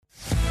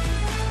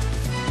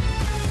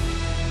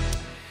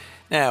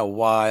Now,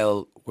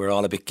 while we're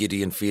all a bit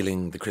giddy and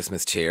feeling the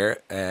Christmas cheer,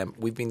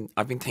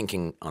 I've been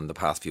thinking on the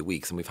past few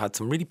weeks, and we've had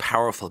some really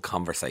powerful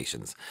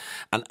conversations.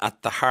 And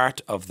at the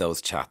heart of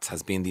those chats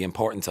has been the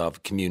importance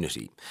of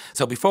community.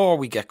 So before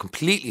we get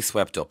completely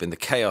swept up in the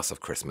chaos of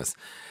Christmas,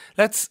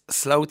 let's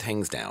slow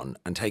things down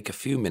and take a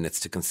few minutes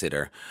to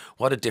consider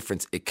what a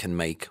difference it can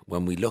make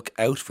when we look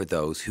out for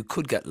those who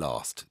could get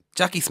lost.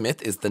 Jacqui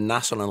Smith is the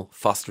National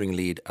Fostering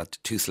Lead at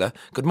Tusla.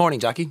 Good morning,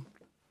 Jacqui.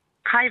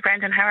 Hi,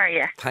 Brendan. How are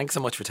you? Thanks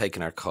so much for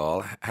taking our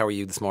call. How are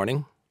you this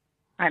morning?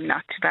 I'm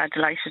not too bad.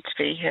 Delighted to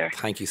be here.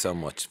 Thank you so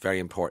much. Very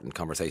important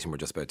conversation we're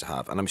just about to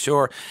have. And I'm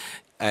sure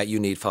you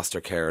need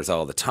foster carers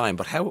all the time,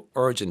 but how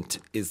urgent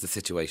is the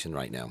situation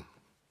right now?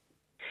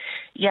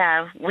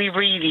 Yeah, we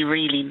really,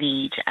 really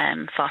need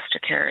foster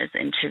carers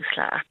in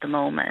Tusla at the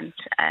moment.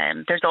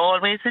 There's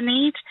always a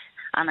need,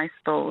 and I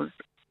suppose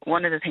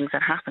one of the things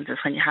that happens is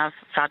when you have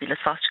fabulous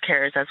foster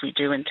carers, as we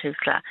do in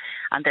Tusla,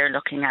 and they're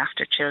looking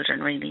after children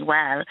really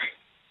well,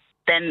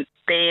 then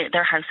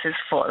their house is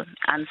full.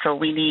 And so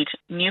we need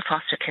new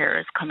foster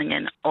carers coming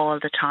in all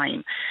the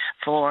time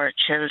for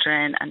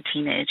children and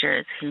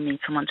teenagers who need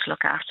someone to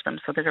look after them.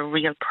 So there's a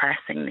real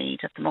pressing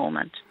need at the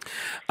moment.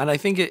 And I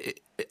think,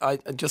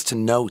 just to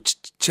note,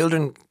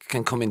 children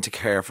can come into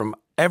care from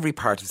every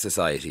part of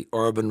society: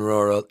 urban,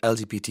 rural,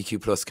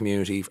 LGBTQ plus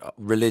community,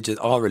 religion,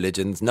 all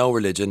religions, no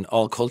religion,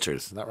 all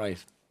cultures. Is that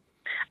right?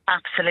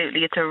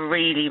 Absolutely. It's a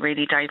really,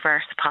 really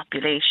diverse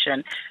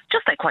population,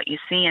 just like what you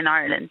see in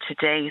Ireland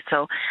today.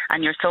 So,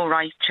 and you're so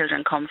right,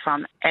 children come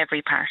from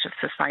every part of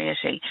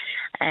society.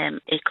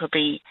 It could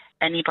be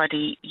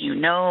anybody you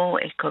know,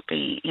 it could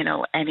be,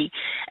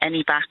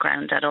 any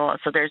background at all.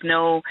 So there's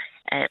no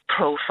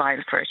profile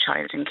for a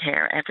child in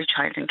care. Every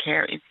child in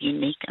care is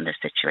unique and their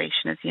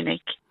situation is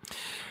unique.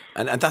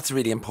 And that's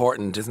really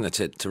important, isn't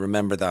it, to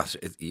remember that,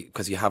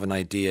 because you have an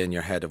idea in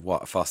your head of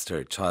what a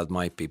foster child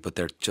might be, but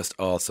they're just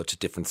all such a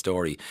different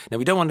story. Now,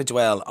 we don't want to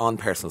dwell on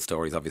personal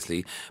stories,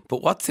 obviously,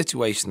 but what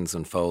situations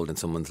unfold in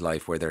someone's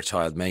life where their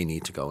child may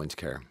need to go into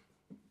care?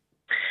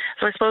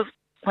 So I suppose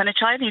when a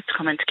child needs to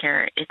come into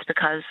care, it's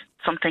because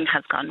something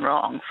has gone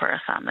wrong for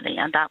a family,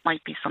 and that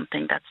might be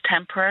something that's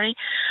temporary,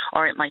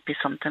 or it might be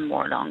something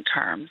more long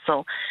term.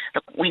 So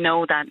look, we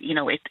know that,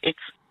 it's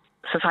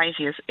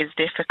society is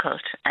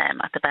difficult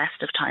at the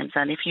best of times,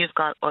 and if you've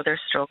got other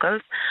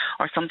struggles,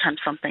 or sometimes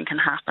something can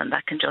happen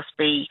that can just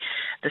be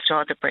the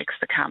straw that breaks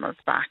the camel's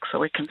back.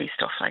 So it can be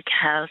stuff like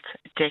health,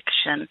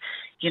 addiction,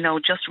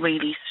 just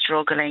really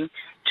struggling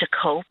to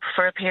cope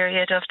for a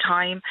period of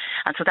time.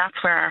 And so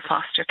that's where our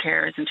foster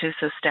carers and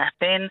TUSA step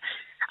in,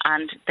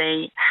 and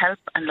they help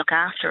and look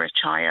after a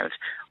child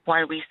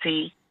while we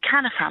see,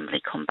 can a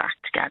family come back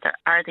together?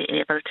 Are they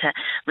able to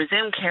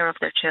resume care of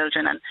their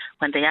children? And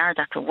when they are,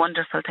 that's a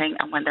wonderful thing.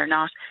 And when they're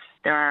not,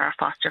 there are our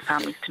foster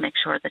families to make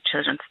sure that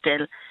children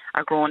still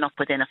are growing up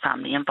within a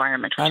family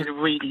environment, which is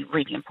really,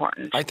 really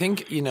important. I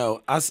think,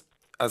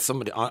 as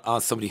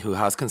somebody who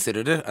has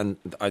considered it, and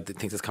I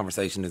think this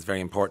conversation is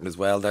very important as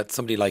well, that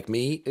somebody like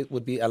me, it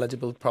would be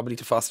eligible probably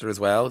to foster as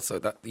well. So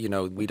that,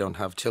 we don't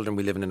have children,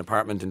 we live in an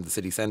apartment in the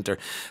city centre.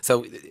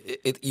 So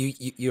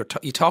you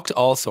talk to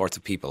all sorts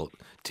of people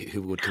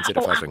who would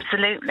consider fostering.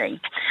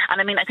 Absolutely.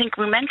 And I think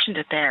we mentioned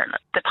it there,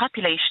 the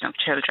population of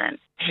children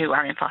who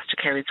are in foster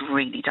care is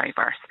really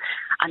diverse.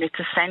 And it's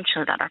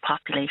essential that our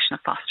population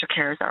of foster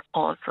carers are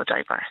also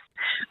diverse,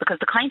 because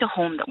the kind of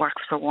home that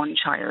works for one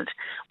child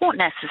won't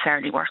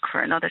necessarily work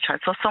for another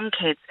child. So some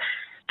kids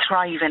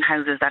thrive in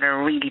houses that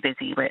are really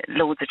busy with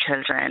loads of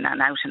children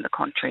and out in the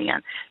country,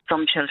 and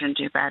some children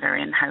do better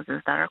in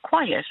houses that are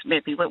quiet,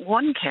 maybe with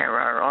one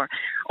carer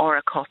or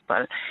a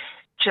couple.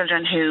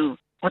 Children who,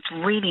 what's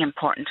really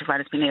important as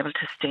well is being able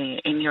to stay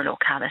in your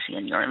locality,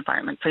 in your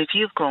environment. So if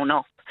you've grown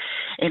up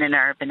in an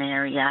urban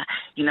area,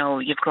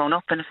 you've grown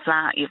up in a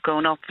flat, you've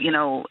grown up,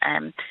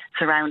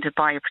 surrounded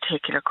by a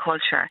particular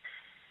culture,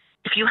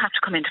 if you have to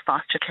come into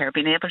foster care,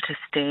 being able to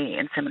stay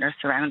in similar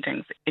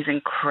surroundings is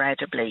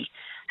incredibly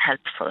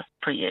helpful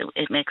for you.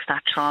 It makes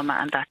that trauma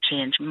and that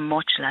change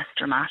much less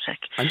dramatic.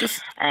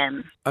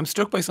 I'm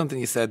struck by something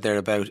you said there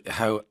about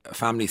how a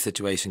family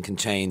situation can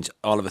change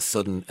all of a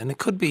sudden, and it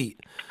could be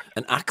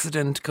an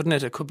accident, couldn't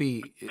it? It could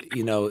be,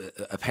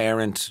 a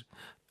parent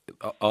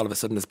all of a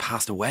sudden has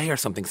passed away or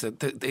something. So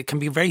it can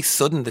be very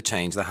sudden, the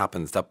change that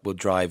happens, that will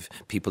drive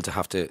people to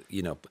have to,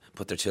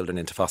 put their children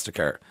into foster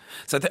care.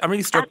 So I'm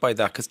really struck by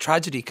that, because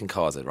tragedy can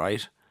cause it,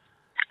 right?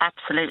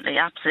 Absolutely,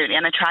 absolutely.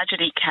 And a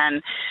tragedy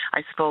can,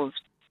 I suppose,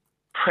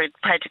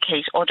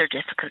 predicate other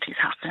difficulties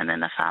happening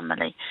in a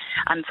family.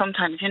 And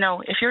sometimes,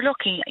 if you're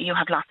lucky, you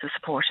have lots of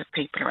supportive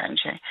people around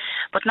you,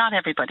 but not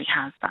everybody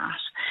has that.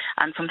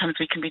 And sometimes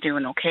we can be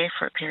doing okay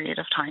for a period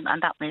of time,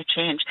 and that may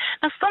change.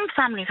 Now, some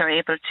families are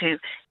able to,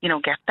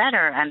 get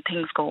better and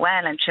things go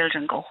well and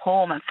children go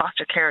home, and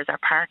foster carers are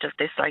part of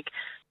this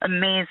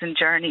amazing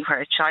journey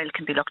where a child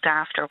can be looked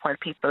after while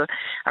people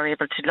are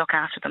able to look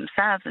after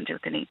themselves and do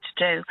what they need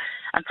to do.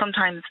 And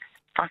sometimes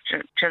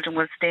foster children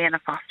will stay in a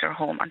foster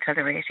home until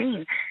they're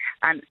 18.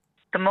 And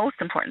the most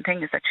important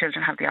thing is that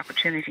children have the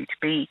opportunity to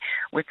be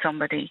with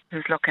somebody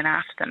who's looking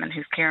after them and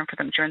who's caring for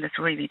them during this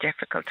really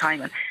difficult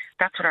time. And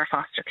that's what our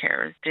foster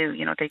carers do.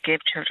 They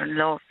give children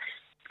love,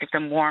 give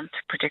them warmth,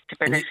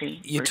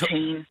 predictability,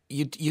 routine.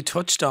 You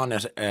touched on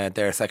it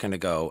there a second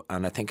ago,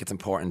 and I think it's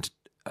important,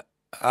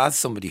 as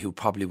somebody who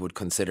probably would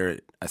consider,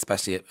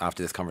 especially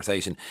after this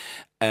conversation,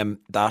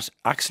 that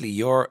actually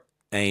your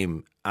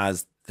aim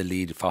as the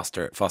lead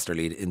foster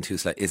lead in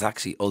Tusla is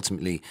actually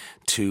ultimately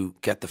to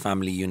get the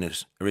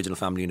original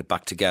family unit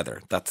back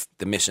together. That's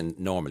the mission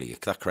normally. Is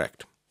that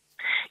correct?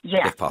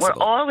 Yeah, we're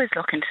always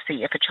looking to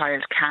see if a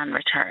child can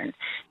return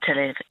to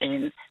live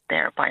in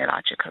their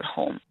biological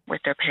home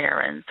with their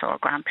parents or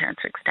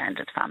grandparents or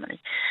extended family.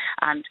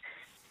 And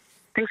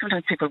I think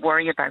sometimes people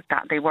worry about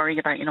that. They worry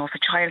about, if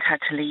a child had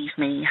to leave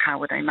me, how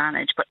would I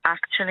manage? But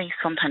actually,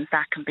 sometimes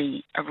that can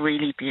be a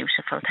really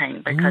beautiful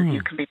thing, because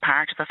you can be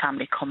part of a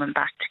family coming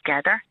back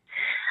together,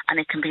 and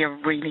it can be a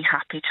really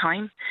happy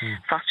time.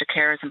 Foster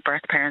carers and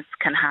birth parents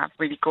can have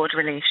really good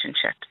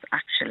relationships,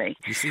 actually.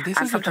 You see, this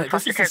and is sometimes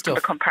foster carers can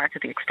become part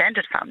of the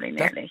extended family,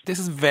 nearly. This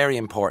is very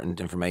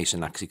important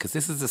information, actually, because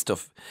this is the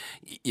stuff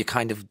you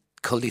kind of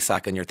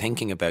cul-de-sac and you're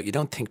thinking about. You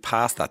don't think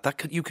past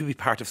that. You could be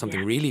part of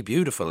something really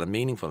beautiful and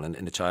meaningful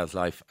in a child's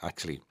life,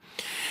 actually.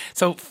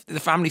 So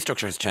the family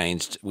structure has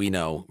changed, we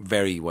know,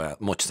 very well,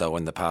 much so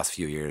in the past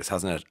few years,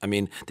 hasn't it? I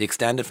mean, the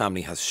extended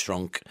family has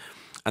shrunk,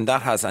 and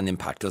that has an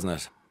impact, doesn't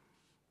it?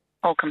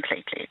 Oh,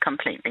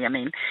 completely. I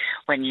mean,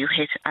 when you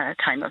hit a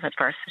time of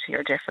adversity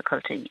or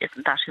difficulty,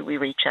 isn't that who we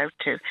reach out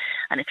to?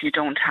 And if you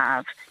don't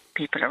have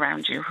people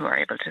around you who are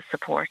able to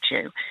support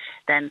you,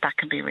 then that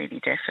can be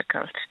really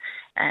difficult.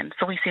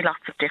 So we see lots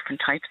of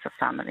different types of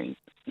families,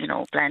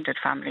 blended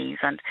families,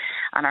 and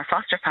our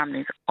foster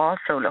families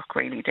also look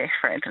really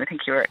different. And I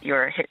think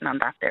you're hitting on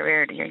that there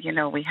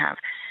earlier. We have,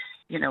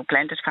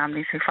 blended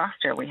families who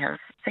foster. We have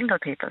single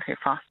people who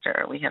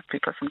foster. We have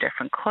people from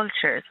different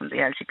cultures, from the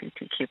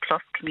LGBTQ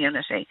plus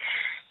community.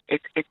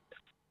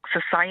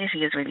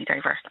 Society is really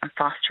diverse, and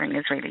fostering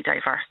is really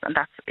diverse, and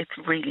it's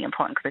really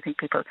important, because I think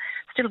people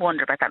still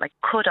wonder about that. Like,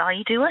 could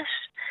I do it?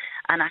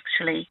 And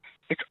actually,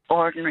 it's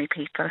ordinary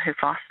people who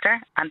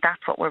foster, and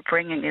that's what we're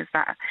bringing, is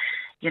that,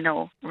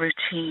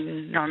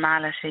 routine,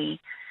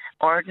 normality.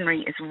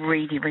 Ordinary is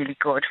really, really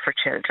good for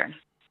children.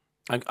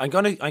 I'm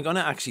gonna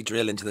actually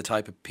drill into the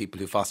type of people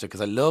who foster,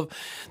 because I love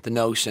the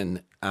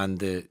notion and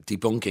the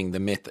debunking the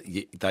myth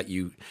that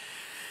you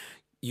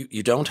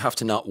don't have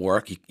to not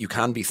work. You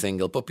can be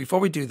single. But before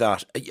we do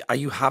that, are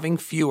you having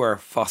fewer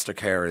foster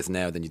carers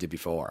now than you did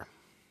before?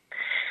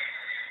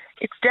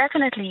 It's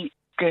definitely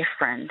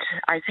different.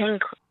 I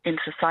think in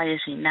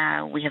society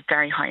now we have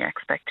very high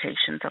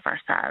expectations of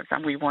ourselves,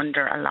 and we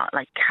wonder a lot,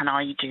 like, can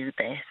I do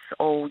this?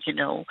 Oh,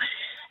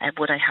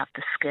 would I have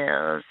the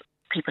skills?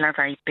 People are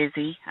very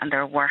busy and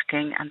they're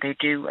working, and they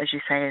do, as you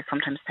say,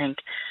 sometimes think,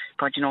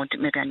 God,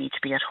 maybe I need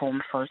to be at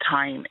home full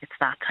time. It's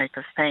that type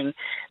of thing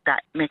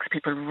that makes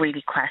people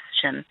really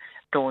question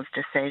those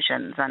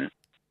decisions. And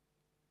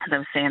as I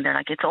was saying, they're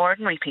like, it's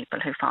ordinary people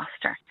who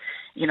foster.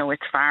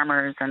 It's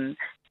farmers and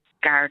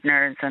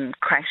gardeners and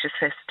creche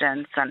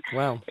assistants, and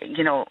wow.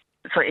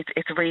 So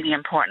it's really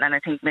important. And I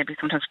think maybe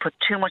sometimes put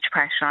too much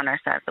pressure on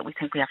ourselves, that we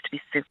think we have to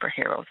be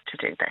superheroes to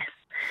do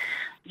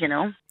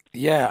this.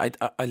 Yeah,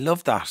 I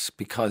love that,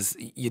 because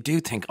you do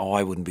think, oh,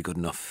 I wouldn't be good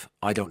enough.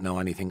 I don't know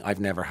anything.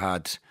 I've never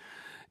had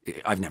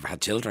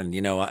children.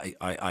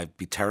 I'd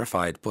be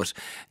terrified. But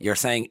you're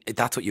saying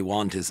that's what you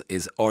want,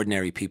 is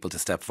ordinary people to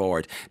step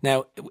forward.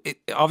 Now, it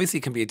obviously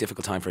can be a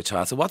difficult time for a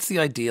child. So what's the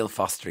ideal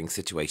fostering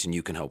situation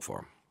you can hope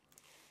for?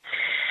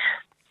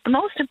 The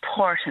most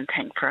important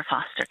thing for a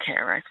foster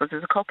carer, I suppose,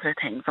 there's a couple of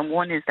things. And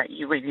one is that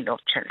you really love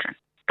children.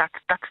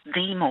 That's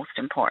the most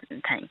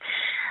important thing.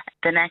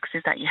 The next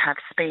is that you have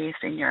space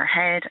in your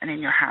head and in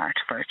your heart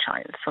for a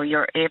child. So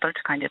you're able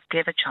to kind of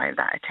give a child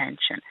that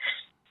attention.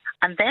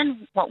 And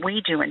then what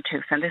we do in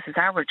Tusla, and this is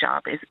our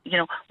job, is,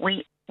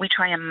 we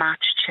try and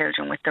match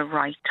children with the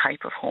right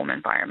type of home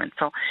environment.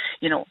 So,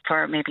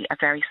 for maybe a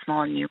very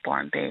small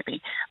newborn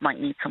baby, might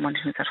need someone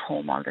who's at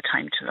home all the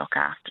time to look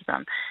after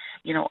them.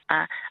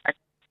 A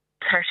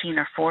 13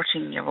 or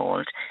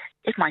 14-year-old,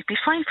 it might be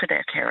fine for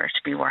their carer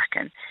to be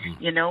working,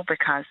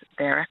 because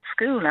they're at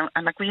school.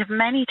 And like, we have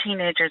many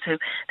teenagers who,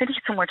 they need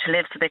somewhere to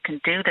live so they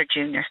can do their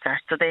junior cert,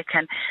 so they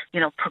can,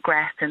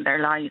 progress in their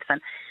lives. And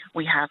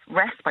we have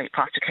respite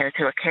foster carers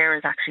who are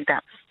carers actually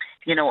that,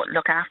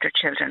 look after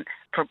children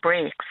for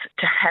breaks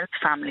to help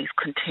families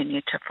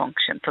continue to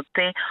function. So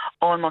they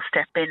almost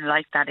step in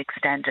like that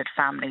extended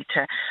family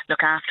to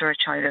look after a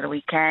child at a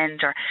weekend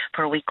or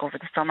for a week over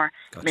the summer,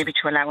 Gotcha. Maybe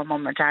to allow a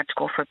mum and dad to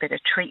go for a bit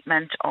of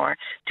treatment or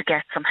to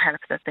get some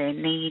help that they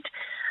need.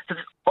 So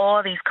there's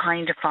all these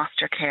kind of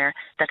foster care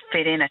that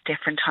fit in at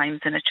different times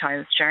in a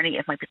child's journey.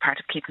 It might be part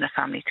of keeping a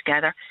family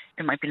together.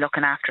 It might be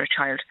looking after a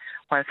child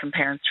while some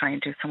parents try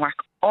and do some work.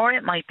 Or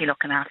it might be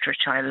looking after a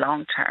child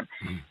long term.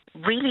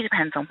 Really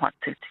depends on what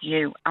suits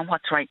you, and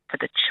what's right for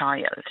the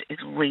child is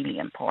really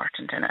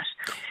important in it.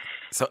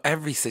 So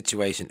every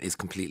situation is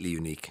completely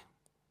unique.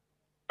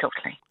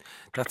 Totally.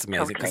 That's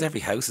amazing, because Totally. every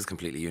house is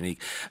completely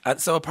unique.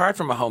 So apart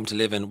from a home to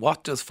live in,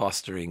 what does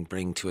fostering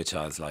bring to a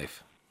child's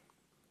life?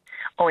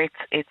 Oh,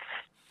 it's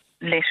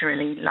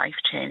literally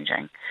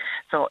life-changing.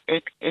 So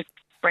it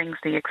brings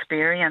the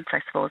experience, I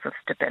suppose, of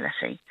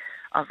stability,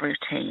 of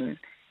routine.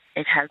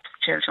 It helps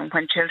children.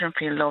 When children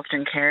feel loved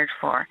and cared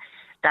for,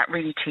 that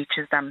really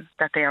teaches them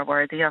that they are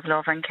worthy of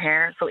love and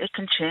care. So it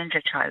can change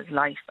a child's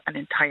life, an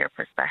entire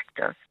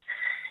perspective.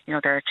 You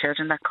know, there are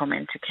children that come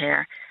into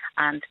care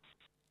and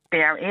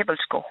they are able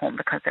to go home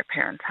because their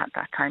parents had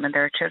that time. And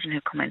there are children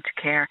who come into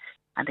care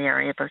and they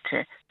are able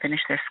to finish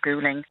their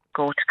schooling,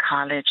 go to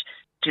college,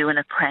 do an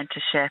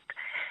apprenticeship.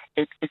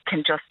 It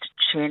can just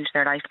change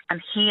their life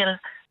and heal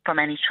from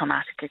any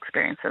traumatic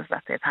experiences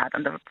that they've had.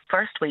 And the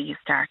first way you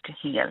start to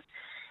heal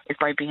is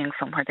by being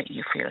somewhere that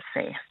you feel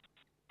safe.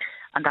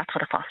 And that's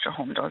what a foster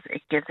home does.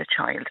 It gives a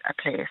child a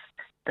place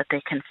that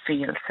they can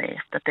feel safe,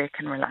 that they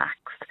can relax,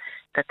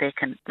 that they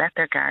can let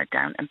their guard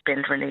down and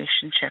build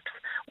relationships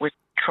with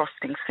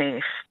trusting,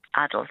 safe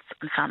adults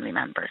and family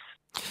members.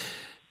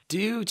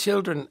 Do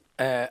children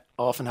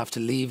often have to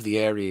leave the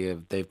area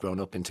they've grown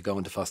up in to go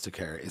into foster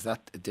care? Is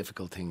that a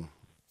difficult thing?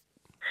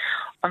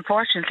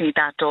 Unfortunately,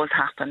 that does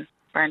happen,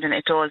 Brendan.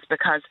 It does,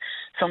 because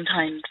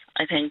sometimes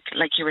I think,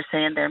 like you were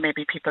saying there,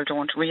 maybe people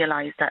don't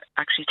realise that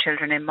actually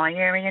children in my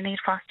area need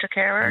foster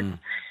carers.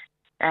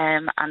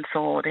 And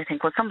so they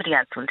think, well, somebody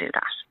else will do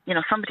that. You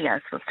know, somebody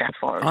else will step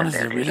forward. Honestly,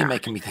 and they're really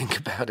making me think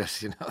about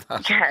it, you know.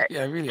 That.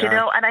 Yeah, really you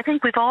know, and I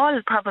think we've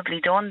all probably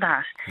done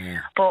that.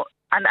 Yeah. But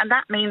and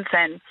that means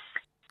then,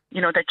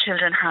 you know, that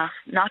children have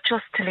not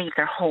just to leave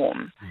their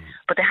home,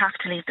 but they have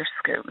to leave their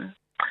school,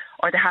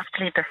 or they have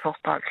to leave their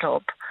football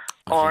club,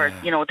 or,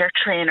 you know, their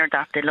trainer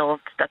that they love,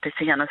 that they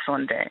see on a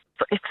Sunday.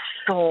 So it's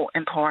so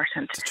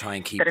important to try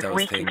and keep that if those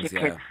we things. can keep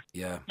kids,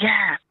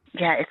 yeah,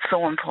 it's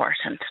so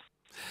important.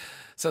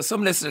 So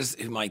some listeners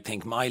who might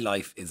think my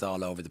life is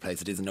all over the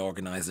place, it isn't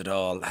organised at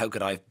all. How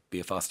could I be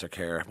a foster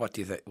carer? What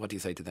do you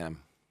say to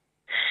them?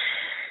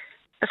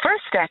 The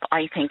first step,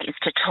 I think, is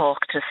to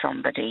talk to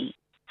somebody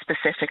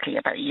specifically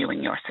about you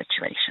and your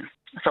situation.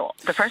 So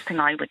the first thing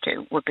I would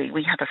do would be,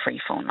 we have a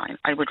free phone line.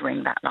 I would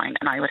ring that line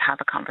and I would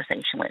have a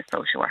conversation with a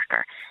social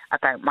worker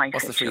about my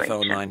What's situation. What's the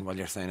free phone line while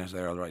you're saying it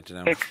there? I'll write it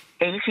down. It's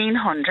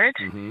 1800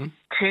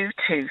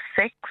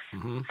 226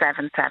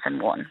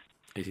 771.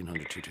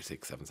 1800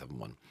 226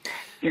 771.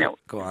 You know,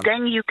 go on.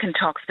 Then you can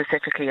talk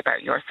specifically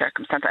about your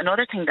circumstance.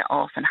 Another thing that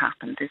often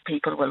happens is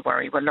people will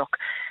worry, well, look,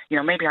 you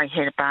know, maybe I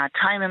hit a bad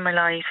time in my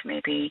life.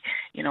 Maybe,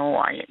 you know,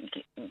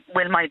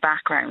 will my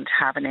background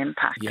have an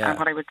impact? Yeah. And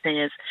what I would say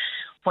is,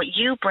 what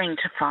you bring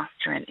to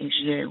fostering is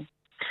you.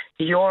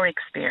 Your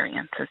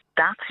experiences,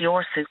 that's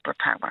your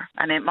superpower.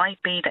 And it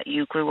might be that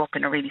you grew up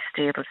in a really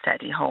stable,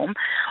 steady home,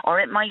 or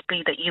it might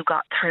be that you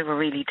got through a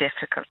really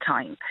difficult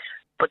time.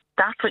 But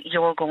that's what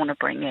you're going to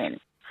bring in.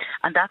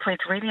 And that's why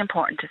it's really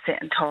important to sit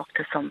and talk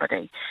to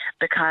somebody,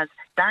 because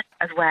that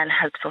as well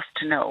helps us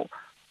to know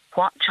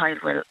what child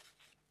will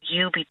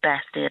you be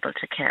best able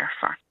to care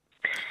for.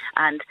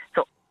 And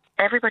so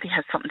everybody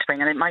has something to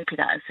bring, and it might be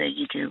that, as I say,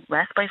 you do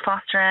respite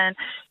fostering,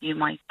 you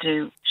might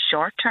do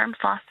short-term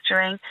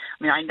fostering.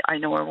 I mean, I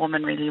know a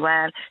woman really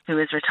well who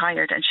is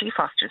retired and she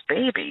fosters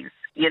babies,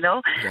 you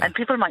know, and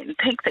people mightn't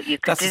think that you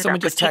could do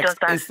that, but she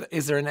does that.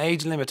 Is there an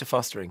age limit to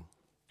fostering?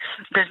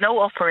 There's no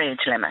upper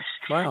age limit.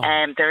 Wow.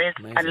 There is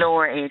Amazing. a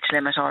lower age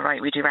limit, all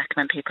right. We do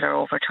recommend people are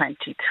over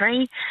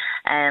 23,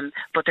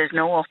 but there's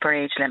no upper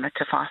age limit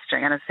to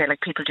fostering. And as I say,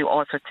 like, people do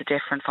all sorts of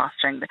different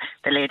fostering.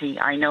 The lady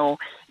I know,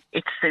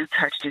 it suits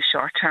her to do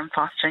short-term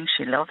fostering.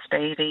 She loves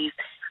babies,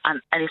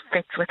 and it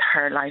fits with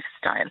her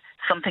lifestyle.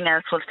 Something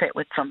else will fit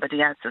with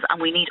somebody else's,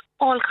 and we need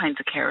all kinds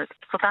of carers,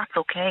 so that's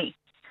okay.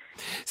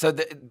 So,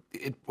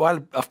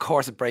 while of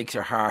course it breaks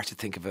your heart to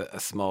think of a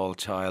small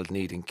child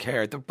needing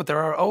care, but there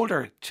are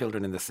older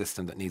children in the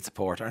system that need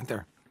support, aren't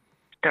there?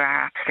 There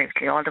are,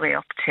 absolutely, all the way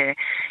up to, you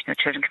know,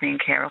 children can be in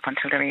care up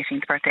until their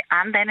 18th birthday,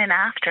 and then in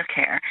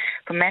aftercare.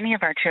 So many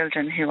of our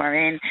children who are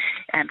in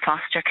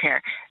foster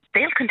care,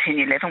 they'll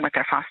continue living with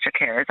their foster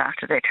carers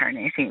after they turn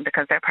 18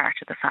 because they're part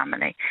of the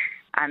family.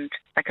 And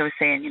like I was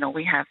saying, you know,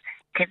 we have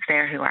kids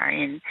there who are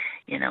in,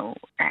 you know,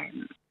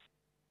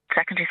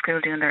 secondary school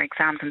doing their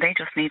exams, and they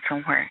just need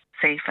somewhere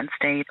safe and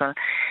stable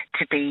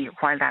to be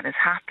while that is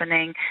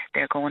happening.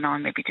 They're going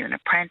on maybe doing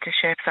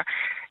apprenticeships,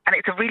 and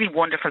it's a really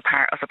wonderful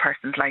part of a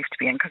person's life to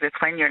be in, because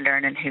it's when you're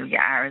learning who you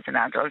are as an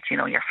adult, you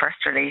know, your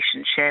first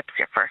relationships,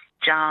 your first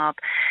job,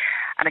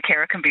 and a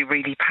carer can be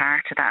really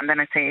part of that. And then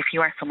I say, if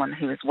you are someone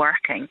who is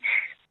working,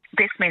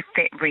 this may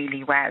fit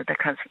really well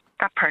because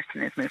that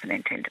person is moving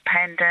into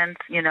independence.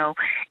 You know,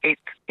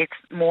 it's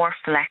more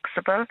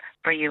flexible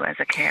for you as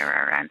a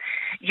carer. And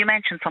you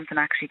mentioned something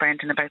actually,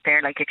 Brendan, about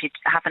there, like if you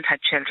haven't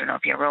had children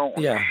of your own.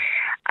 Yeah.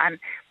 And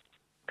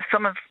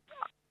some of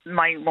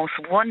my most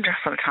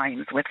wonderful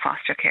times with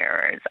foster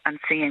carers and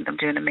seeing them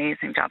doing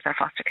amazing jobs are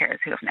foster carers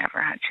who have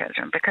never had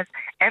children, because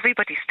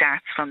everybody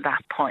starts from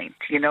that point.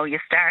 You know, you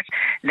start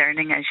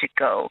learning as you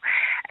go.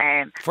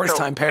 First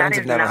time parents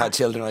have never had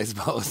children, I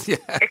suppose. Yeah.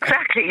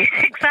 Exactly.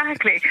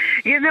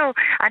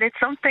 And it's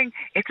something,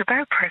 it's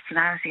about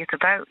personality, it's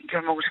about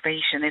your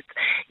motivation, and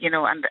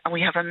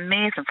we have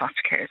amazing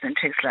foster carers in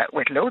Tusla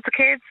with loads of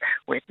kids,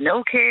 with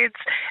no kids,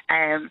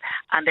 and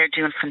they're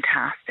doing a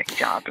fantastic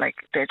job. Like,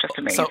 they're just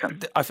amazing.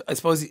 So I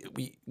suppose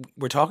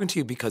we're talking to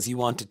you because you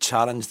want to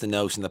challenge the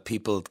notion that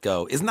people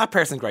go, isn't that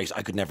person great?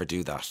 I could never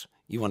do that.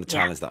 You want to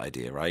challenge that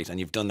idea, right? And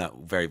you've done that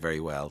very, very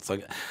well. So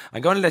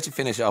I'm going to let you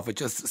finish off with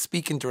just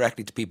speaking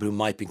directly to people who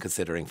might be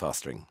considering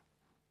fostering.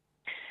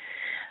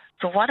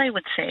 So what I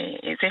would say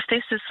is, if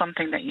this is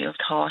something that you've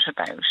thought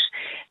about,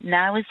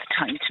 now is the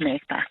time to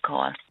make that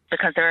call,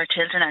 because there are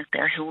children out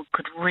there who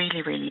could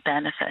really, really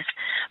benefit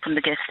from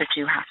the gifts that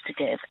you have to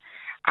give.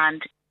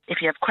 And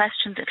if you have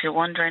questions, if you're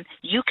wondering,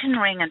 you can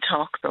ring and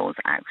talk those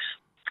out.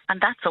 And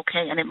that's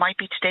okay. And it might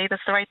be today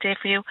that's the right day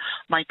for you,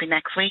 might be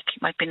next week,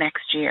 might be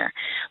next year.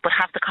 But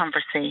have the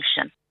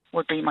conversation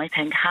would be my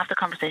thing. Have the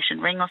conversation,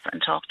 ring us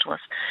and talk to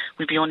us.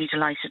 We'd be only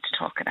delighted to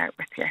talk it out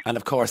with you. And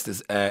of course,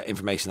 there's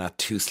information at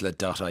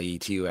Tusla.ie,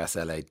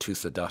 Tusla,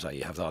 Tusla.ie.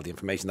 You have all the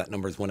information. That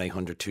number is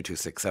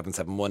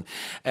 1-800-226-771.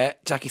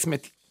 Jacqui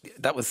Smith,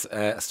 that was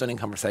a stunning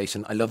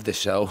conversation. I love this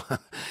show.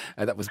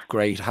 That was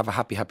great. Have a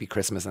happy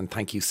Christmas, and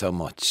thank you so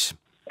much.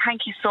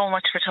 Thank you so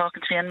much for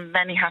talking to me, and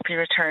many happy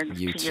returns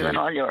to you and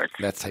all yours.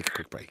 Let's take a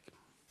quick break.